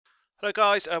Hello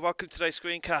guys, welcome to today's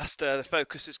screencast. The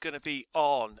focus is going to be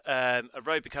on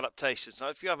aerobic adaptations. Now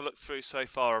if you have a look through so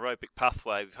far aerobic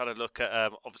pathway, we've had a look at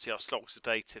obviously our slow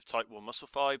oxidative type 1 muscle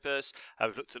fibres.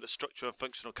 We've looked at the structural and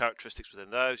functional characteristics within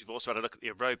those. We've also had a look at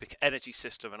the aerobic energy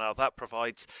system and how that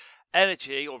provides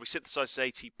energy or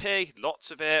resynthesizes ATP,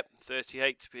 lots of it,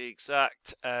 38 to be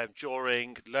exact,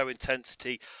 during low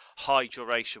intensity high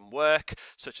duration work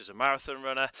such as a marathon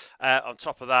runner. On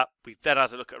top of that, we've then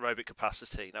had a look at aerobic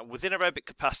capacity. Now within aerobic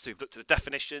capacity, we've looked at the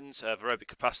definitions of aerobic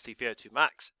capacity, VO2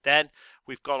 max. Then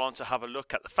we've gone on to have a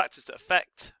look at the factors that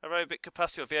affect aerobic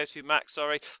capacity, or VO2 max,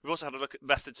 sorry. We've also had a look at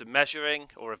methods of measuring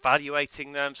or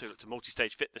evaluating them. So we looked at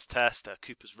multi-stage fitness test,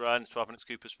 Cooper's run, 12 minutes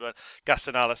Cooper's run, gas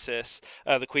analysis,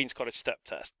 the Queen's College step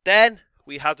test. Then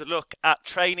we had a look at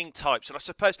training types, and I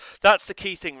suppose that's the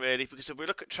key thing really, because if we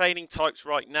look at training types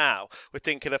right now, we're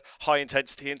thinking of high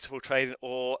intensity interval training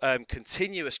or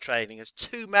continuous training as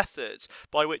two methods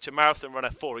by which a marathon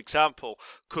runner, for example,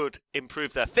 could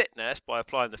improve their fitness by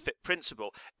applying the FIT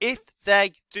principle. If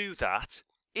they do that,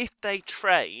 if they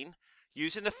train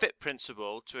using the FIT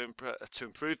principle to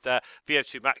improve their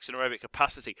VO2 max and aerobic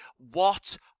capacity,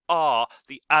 what are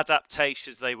the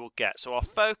adaptations they will get? So our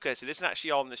focus, it isn't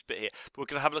actually on this bit here, but we're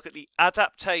going to have a look at the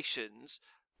adaptations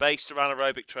based around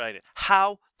aerobic training.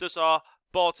 How does our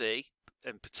body,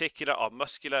 in particular our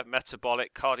muscular,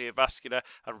 metabolic, cardiovascular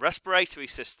and respiratory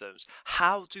systems,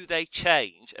 how do they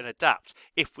change and adapt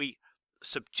if we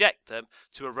subject them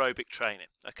to aerobic training?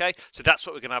 Okay, so that's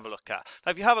what we're going to have a look at.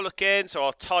 Now if you have a look in, so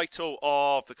our title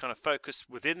of the kind of focus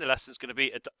within the lesson is going to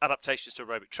be adaptations to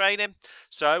aerobic training.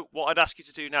 So what I'd ask you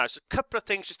to do now is a couple of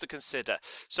things just to consider.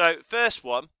 So first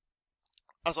one,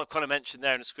 as I've kind of mentioned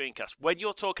there in the screencast, when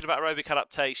you're talking about aerobic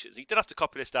adaptations, you don't have to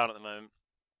copy this down at the moment.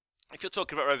 If you're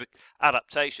talking about aerobic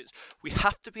adaptations, we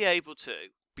have to be able to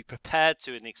be prepared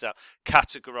to, in the exam,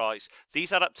 categorize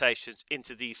these adaptations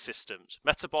into these systems.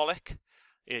 Metabolic,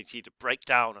 you need a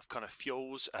breakdown of kind of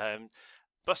fuels.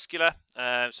 Muscular,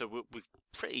 so we're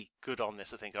pretty good on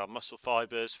this, I think. Our muscle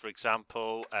fibers, for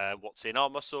example, what's in our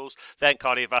muscles. Then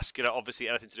cardiovascular, obviously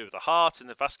anything to do with the heart and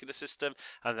the vascular system.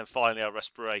 And then finally our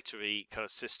respiratory kind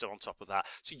of system on top of that.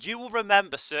 So you will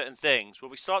remember certain things. When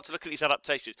we start to look at these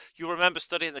adaptations, you'll remember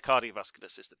studying the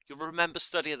cardiovascular system. You'll remember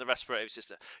studying the respiratory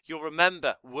system. You'll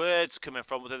remember words coming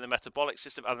from within the metabolic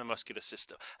system and the muscular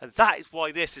system. And that is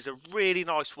why this is a really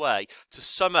nice way to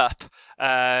sum up,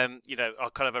 you know, our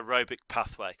kind of aerobic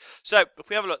pathway. So if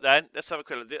we have a look then, let's have a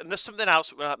quick look. And there's something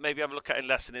else we'll maybe have a look at in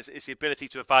lesson is the ability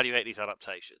to evaluate these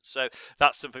adaptations. So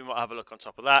that's something we'll have a look on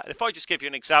top of that. And if I just give you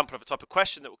an example of a type of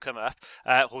question that will come up,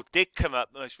 or did come up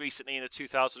most recently in the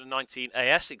 2019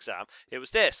 AS exam, it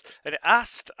was this. And it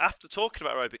asked, after talking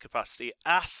about aerobic capacity, it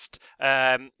asked,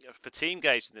 for team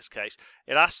gauge in this case,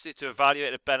 it asked you to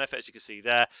evaluate the benefits, you can see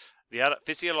there, the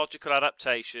physiological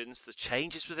adaptations, the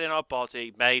changes within our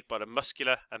body made by the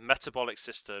muscular and metabolic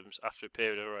systems after a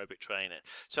period of aerobic training.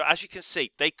 So as you can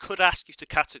see, they could ask you to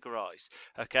categorize,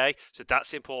 okay? So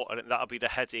that's important, and that'll be the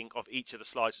heading of each of the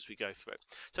slides as we go through.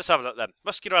 So let's have a look then.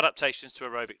 Muscular adaptations to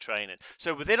aerobic training.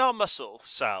 So within our muscle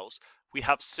cells, we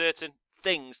have certain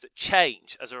things that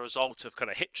change as a result of kind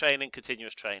of HIIT training,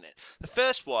 continuous training. The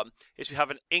first one is we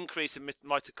have an increase in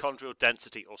mitochondrial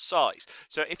density or size.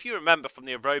 So if you remember from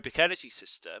the aerobic energy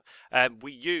system,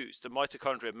 we used the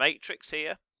mitochondrial matrix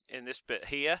here in this bit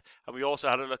here, and we also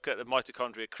had a look at the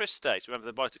mitochondria cristae. So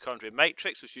remember, the mitochondria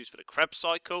matrix was used for the Krebs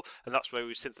cycle, and that's where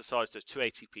we synthesized those 2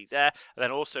 ATP there. And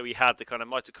then also we had the kind of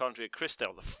mitochondria cristae,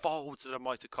 or the folds of the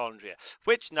mitochondria,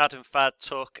 which NAD and FAD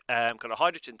took kind of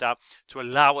hydrogen down to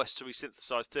allow us to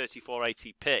resynthesize 34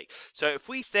 ATP. So if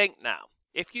we think now,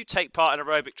 if you take part in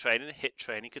aerobic training, HIIT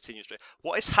training, continuous training,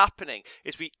 what is happening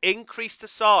is we increase the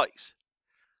size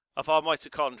of our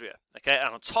mitochondria, okay,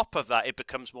 and on top of that it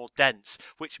becomes more dense,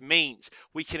 which means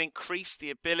we can increase the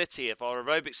ability of our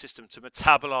aerobic system to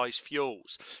metabolize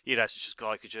fuels, you know, such as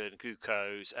glycogen,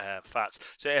 glucose, fats.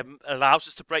 So it allows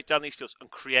us to break down these fuels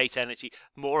and create energy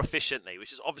more efficiently,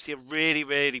 which is obviously a really,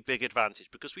 really big advantage,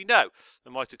 because we know the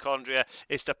mitochondria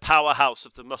is the powerhouse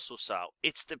of the muscle cell.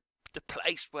 It's the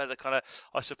place where the kind of,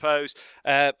 I suppose,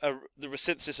 the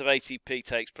resynthesis of ATP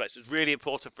takes place. It's really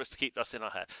important for us to keep that in our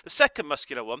head. The second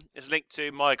muscular one is linked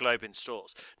to myoglobin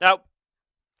stores. Now,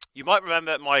 you might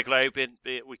remember myoglobin,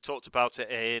 we talked about it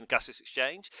in gaseous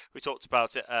exchange. We talked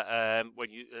about it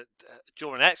when you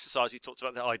during exercise, we talked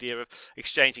about the idea of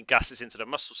exchanging gases into the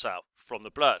muscle cell from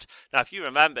the blood. Now, if you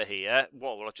remember here,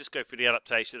 well, I'll just go through the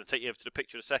adaptation and take you over to the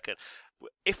picture in a second.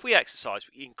 If we exercise,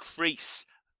 we increase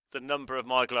the number of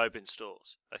myoglobin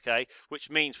stores, okay, which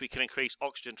means we can increase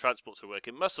oxygen transport to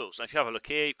working muscles. Now, if you have a look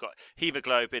here, you've got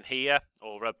hemoglobin here,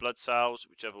 or red blood cells,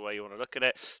 whichever way you want to look at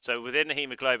it. So within the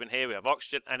hemoglobin here, we have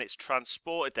oxygen, and it's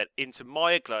transported then into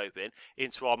myoglobin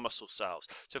into our muscle cells.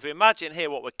 So if we imagine here,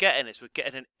 what we're getting is we're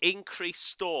getting an increased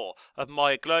store of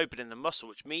myoglobin in the muscle,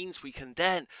 which means we can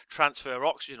then transfer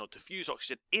oxygen or diffuse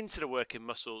oxygen into the working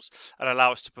muscles and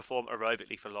allow us to perform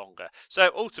aerobically for longer.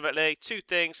 So ultimately, two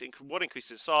things: one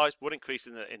increase in size, one increase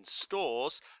in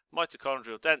stores,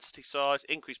 mitochondrial density size,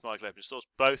 increased myoglobin stores.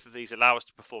 Both of these allow us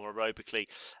to perform aerobically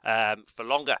for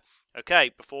longer,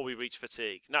 okay, before we reach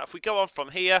fatigue. Now, if we go on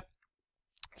from here,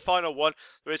 final one,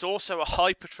 there is also a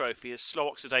hypertrophy of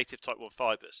slow oxidative type 1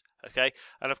 fibers, okay,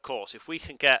 and of course if we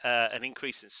can get an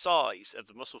increase in size of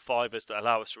the muscle fibers that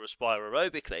allow us to respire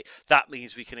aerobically, that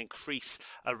means we can increase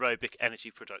aerobic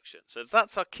energy production. So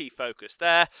that's our key focus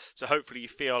there. So hopefully you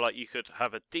feel like you could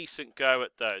have a decent go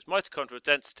at those: mitochondrial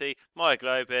density,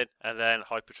 myoglobin, and then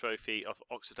hypertrophy of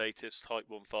oxidative type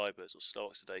 1 fibers, or slow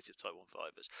oxidative type 1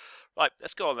 fibers. Right,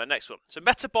 let's go on then, next one. So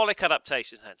metabolic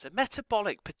adaptations then. So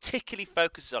metabolic particularly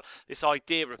focuses on this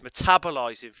idea of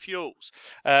metabolizing fuels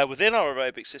within our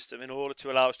aerobic system in order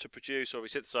to allow us to produce or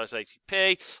resynthesize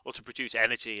ATP or to produce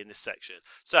energy in this section.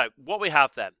 So what we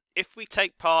have then, if we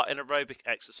take part in aerobic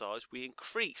exercise, we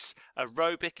increase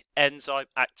aerobic enzyme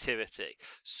activity.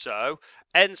 So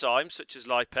enzymes such as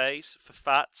lipase for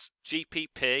fats,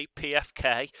 GPP,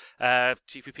 PFK,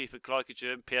 GPP for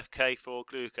glycogen, PFK for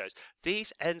glucose,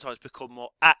 these enzymes become more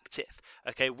active,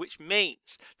 okay, which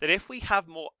means that if we have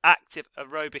more active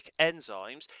aerobic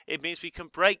enzymes, it means we can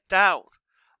break down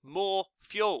more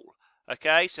fuel,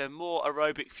 okay, so more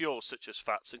aerobic fuels such as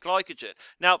fats and glycogen.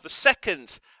 Now, the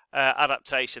second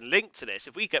adaptation linked to this,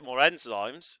 if we get more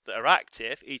enzymes that are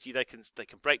active, e.g. they can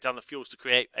break down the fuels to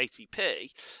create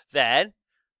ATP, then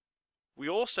we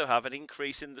also have an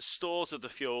increase in the stores of the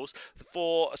fuels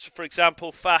for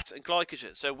example, fat and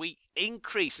glycogen. So we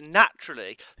increase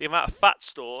naturally the amount of fat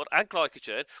stored and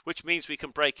glycogen, which means we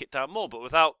can break it down more. But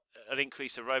without an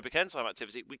increase in aerobic enzyme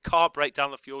activity, we can't break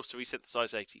down the fuels to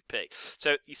resynthesize ATP.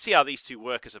 So you see how these two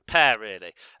work as a pair,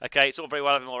 really. Okay, it's all very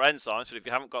well having more enzymes, but if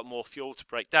you haven't got more fuel to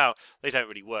break down, they don't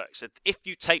really work. So if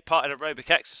you take part in aerobic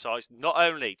exercise, not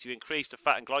only do you increase the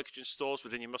fat and glycogen stores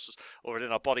within your muscles or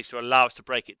within our bodies to allow us to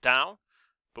break it down,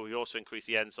 but we also increase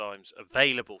the enzymes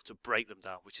available to break them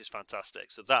down, which is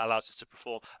fantastic. So that allows us to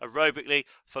perform aerobically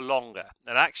for longer.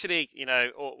 And actually, you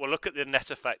know, we'll look at the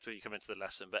net effect when you come into the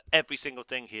lesson, but every single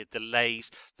thing here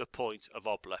delays the point of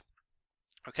obla.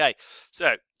 Okay,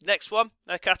 so next one,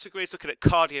 category is looking at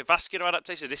cardiovascular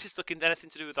adaptation. This is looking at anything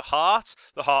to do with the heart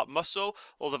muscle,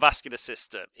 or the vascular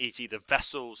system, e.g. the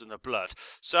vessels and the blood.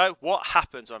 So what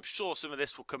happens, I'm sure some of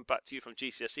this will come back to you from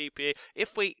GCSE PE,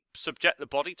 if we subject the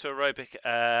body to aerobic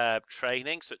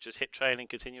training, such as HIIT training,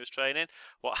 continuous training,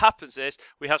 what happens is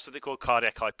we have something called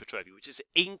cardiac hypertrophy, which is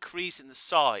an increase in the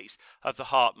size of the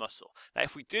heart muscle. Now,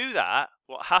 if we do that,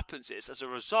 what happens is, as a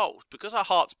result, because our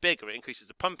heart's bigger, it increases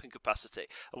the pumping capacity.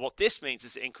 And what this means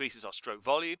is it increases our stroke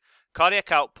volume,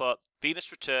 cardiac output,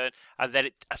 venous return, and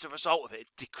then as a result of it, it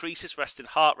decreases resting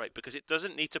heart rate because it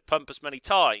doesn't need to pump as many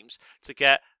times to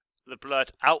get the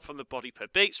blood out from the body per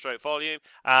beat, stroke volume,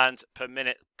 and per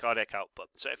minute cardiac output.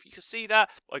 So if you can see that,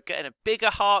 we're getting a bigger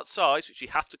heart size, which we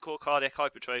have to call cardiac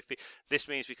hypertrophy. This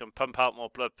means we can pump out more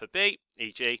blood per beat,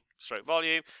 e.g. stroke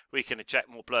volume. We can inject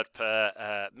more blood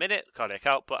per minute, cardiac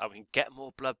output, and we can get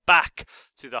more blood back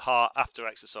to the heart after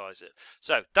exercising.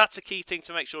 So that's a key thing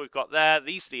to make sure we've got there.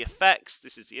 These are the effects.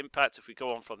 This is the impact. If we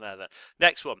go on from there then.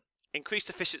 Next one. Increased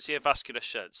efficiency of vascular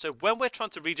shunt. So when we're trying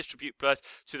to redistribute blood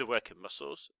to the working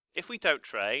muscles, if we don't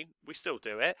train, we still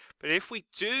do it. But if we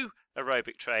do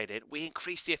aerobic training, we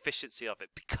increase the efficiency of it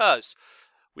because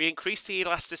we increase the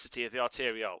elasticity of the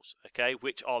arterioles, okay,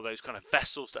 which are those kind of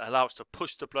vessels that allow us to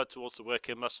push the blood towards the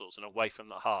working muscles and away from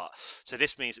the heart. So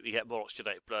this means that we get more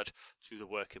oxygenated blood to the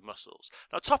working muscles.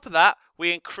 Now, on top of that,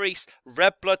 we increase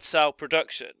red blood cell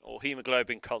production, or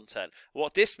hemoglobin content.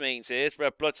 What this means is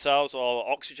red blood cells are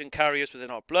oxygen carriers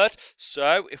within our blood.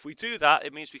 So if we do that,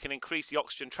 it means we can increase the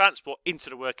oxygen transport into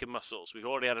the working muscles. We've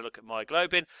already had a look at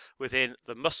myoglobin within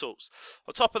the muscles.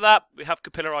 On top of that, we have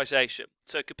capillarization.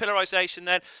 So capillarization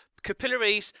then,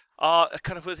 capillaries are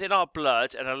kind of within our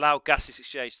blood and allow gaseous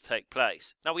exchange to take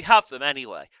place. Now, we have them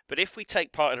anyway, but if we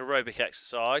take part in aerobic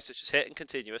exercise, such as HIIT and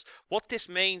continuous, what this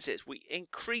means is we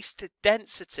increase the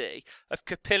density of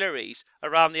capillaries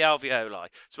around the alveoli.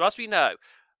 So as we know,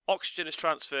 oxygen is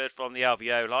transferred from the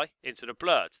alveoli into the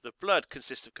blood. The blood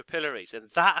consists of capillaries, and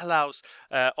that allows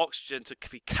oxygen to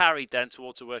be carried then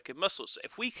towards the working muscles. So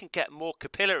if we can get more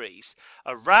capillaries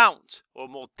around, or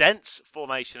more dense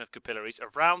formation of capillaries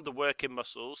around the working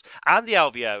muscles and the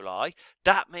alveoli,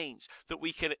 that means that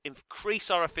we can increase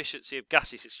our efficiency of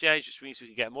gaseous exchange, which means we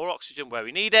can get more oxygen where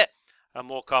we need it and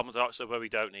more carbon dioxide where we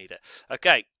don't need it.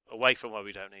 Okay, away from where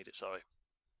we don't need it, sorry.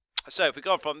 So if we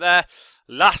go on from there,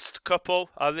 last couple,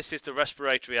 and this is the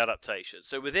respiratory adaptation.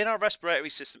 So within our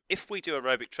respiratory system, if we do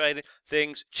aerobic training,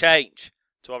 things change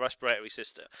to our respiratory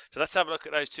system. So let's have a look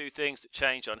at those two things that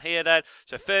change on here then.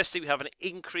 So firstly, we have an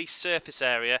increased surface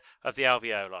area of the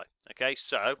alveoli. Okay,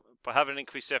 so by having an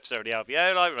increased surface area of the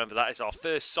alveoli, remember that is our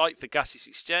first site for gaseous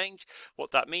exchange.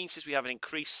 What that means is we have an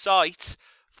increased site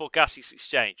for gaseous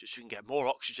exchange, which we can get more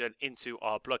oxygen into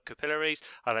our blood capillaries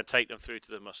and then take them through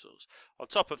to the muscles. On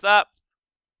top of that,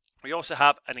 we also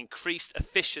have an increased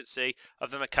efficiency of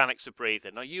the mechanics of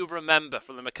breathing. Now, you remember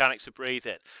from the mechanics of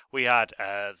breathing, we had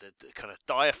the kind of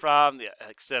diaphragm, the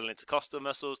external intercostal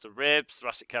muscles, the ribs,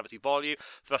 thoracic cavity volume,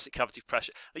 thoracic cavity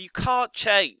pressure. Now, you can't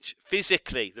change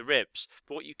physically the ribs,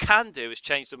 but what you can do is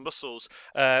change the muscles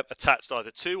attached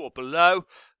either to or below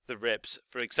the ribs,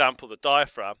 for example the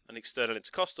diaphragm and external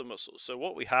intercostal muscles. So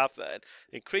what we have then,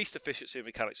 increased efficiency of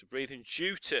mechanics of breathing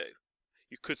due to,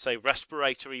 you could say,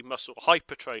 respiratory muscle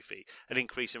hypertrophy, an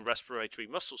increase in respiratory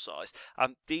muscle size.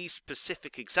 And these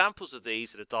specific examples of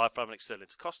these are the diaphragm and external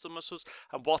intercostal muscles,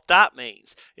 and what that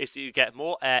means is that you get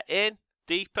more air in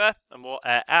deeper and more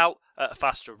air out at a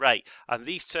faster rate. And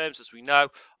these terms, as we know,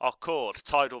 are called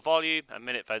tidal volume and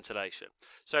minute ventilation.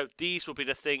 So these will be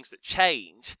the things that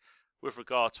change with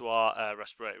regard to our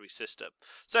respiratory system.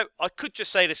 So I could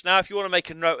just say this now, if you want to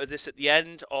make a note of this at the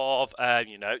end of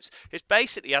your notes, it's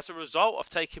basically as a result of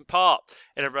taking part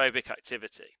in aerobic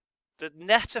activity. The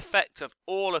net effect of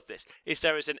all of this is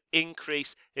there is an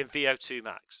increase in VO2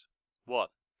 max. One.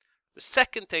 The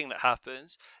second thing that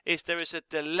happens is there is a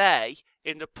delay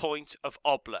in the point of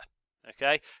obla.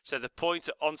 Okay, so the point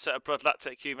at onset of blood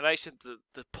lactate accumulation,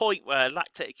 the point where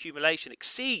lactate accumulation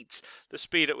exceeds the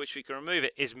speed at which we can remove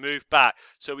it, is moved back,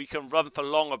 so we can run for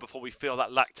longer before we feel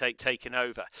that lactate taking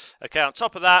over. Okay, on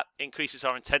top of that, increases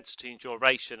our intensity and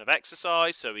duration of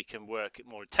exercise, so we can work it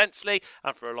more intensely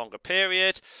and for a longer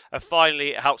period. And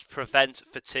finally, it helps prevent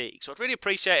fatigue. So I'd really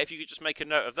appreciate it if you could just make a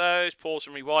note of those, pause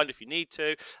and rewind if you need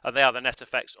to, and they are the net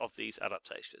effects of these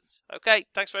adaptations. Okay,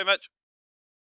 thanks very much.